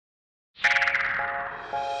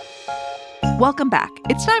Welcome back.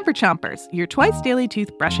 It's time for Chompers, your twice-daily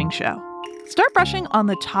toothbrushing show. Start brushing on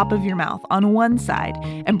the top of your mouth on one side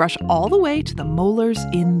and brush all the way to the molars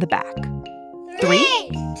in the back. 3,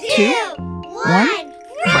 2, 1,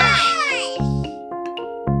 brush.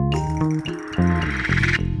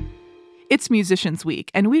 It's Musicians Week,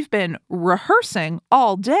 and we've been rehearsing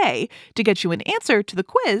all day to get you an answer to the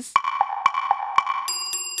quiz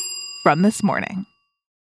from this morning.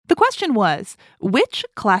 The question was, which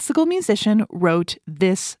classical musician wrote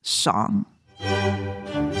this song?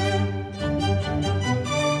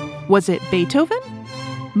 Was it Beethoven,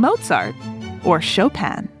 Mozart, or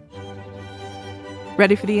Chopin?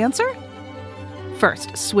 Ready for the answer?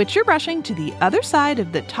 First, switch your brushing to the other side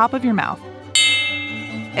of the top of your mouth.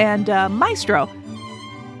 And, Maestro,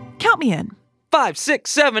 count me in. 5, 6,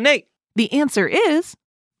 7, 8. The answer is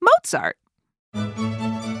Mozart.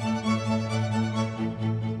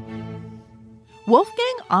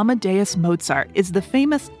 Wolfgang Amadeus Mozart is the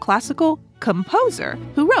famous classical composer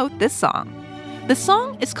who wrote this song. The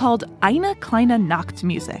song is called Eine Kleine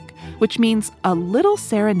Nachtmusik, which means a little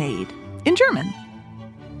serenade in German.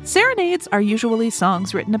 Serenades are usually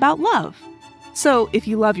songs written about love. So if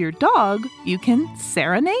you love your dog, you can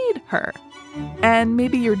serenade her. And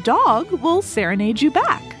maybe your dog will serenade you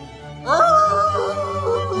back.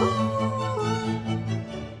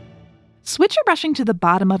 Switch your brushing to the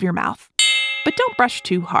bottom of your mouth, but don't brush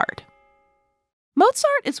too hard.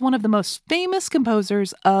 Mozart is one of the most famous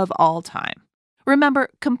composers of all time. Remember,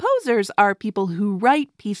 composers are people who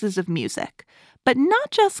write pieces of music, but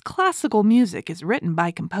not just classical music is written by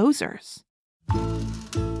composers.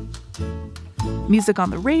 Music on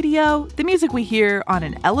the radio, the music we hear on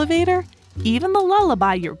an elevator, even the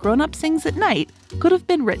lullaby your grown-up sings at night could have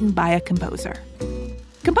been written by a composer.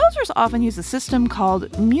 Composers often use a system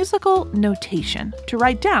called musical notation to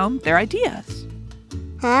write down their ideas.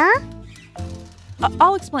 Huh?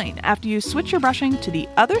 I'll explain after you switch your brushing to the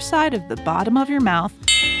other side of the bottom of your mouth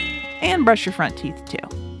and brush your front teeth too.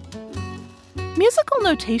 Musical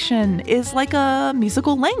notation is like a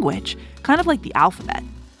musical language, kind of like the alphabet.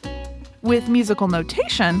 With musical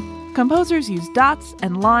notation, composers use dots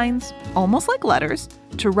and lines, almost like letters,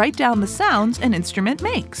 to write down the sounds an instrument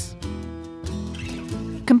makes.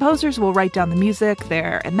 Composers will write down the music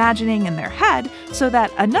they're imagining in their head so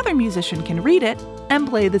that another musician can read it and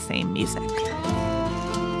play the same music.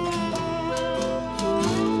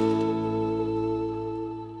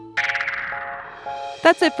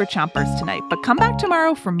 That's it for Chompers tonight, but come back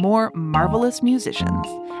tomorrow for more marvelous musicians.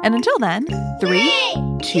 And until then, 3,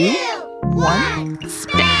 2, 1,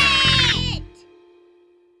 spit!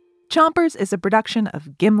 Chompers is a production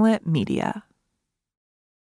of Gimlet Media.